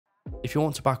If you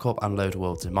want to back up and load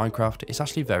worlds in Minecraft, it's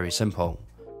actually very simple.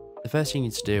 The first thing you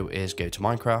need to do is go to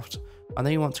Minecraft, and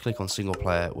then you want to click on single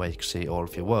player where you can see all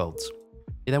of your worlds.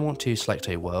 You then want to select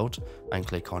a world and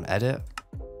click on edit,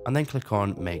 and then click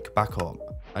on make backup,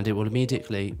 and it will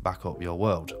immediately back up your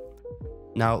world.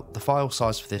 Now the file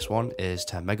size for this one is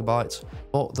 10 megabytes,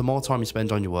 but the more time you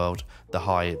spend on your world, the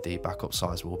higher the backup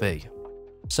size will be.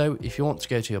 So if you want to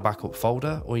go to your backup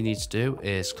folder, all you need to do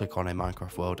is click on a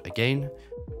Minecraft world again,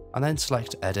 and then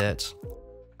select edit,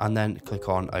 and then click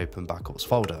on open backups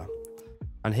folder.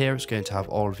 And here it's going to have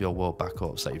all of your world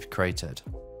backups that you've created.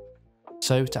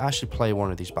 So to actually play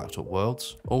one of these backed up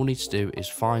worlds, all we need to do is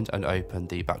find and open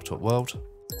the backed up world.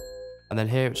 And then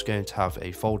here it's going to have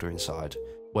a folder inside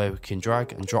where we can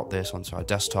drag and drop this onto our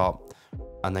desktop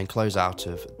and then close out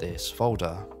of this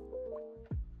folder.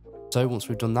 So once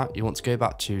we've done that, you want to go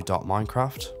back to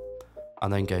 .minecraft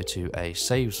and then go to a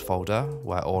saves folder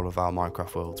where all of our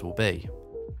Minecraft worlds will be.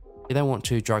 You then want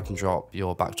to drag and drop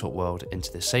your backed up world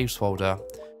into the saves folder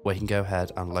where you can go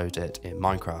ahead and load it in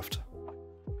Minecraft.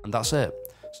 And that's it.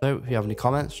 So if you have any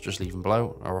comments, just leave them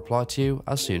below and I'll reply to you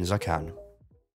as soon as I can.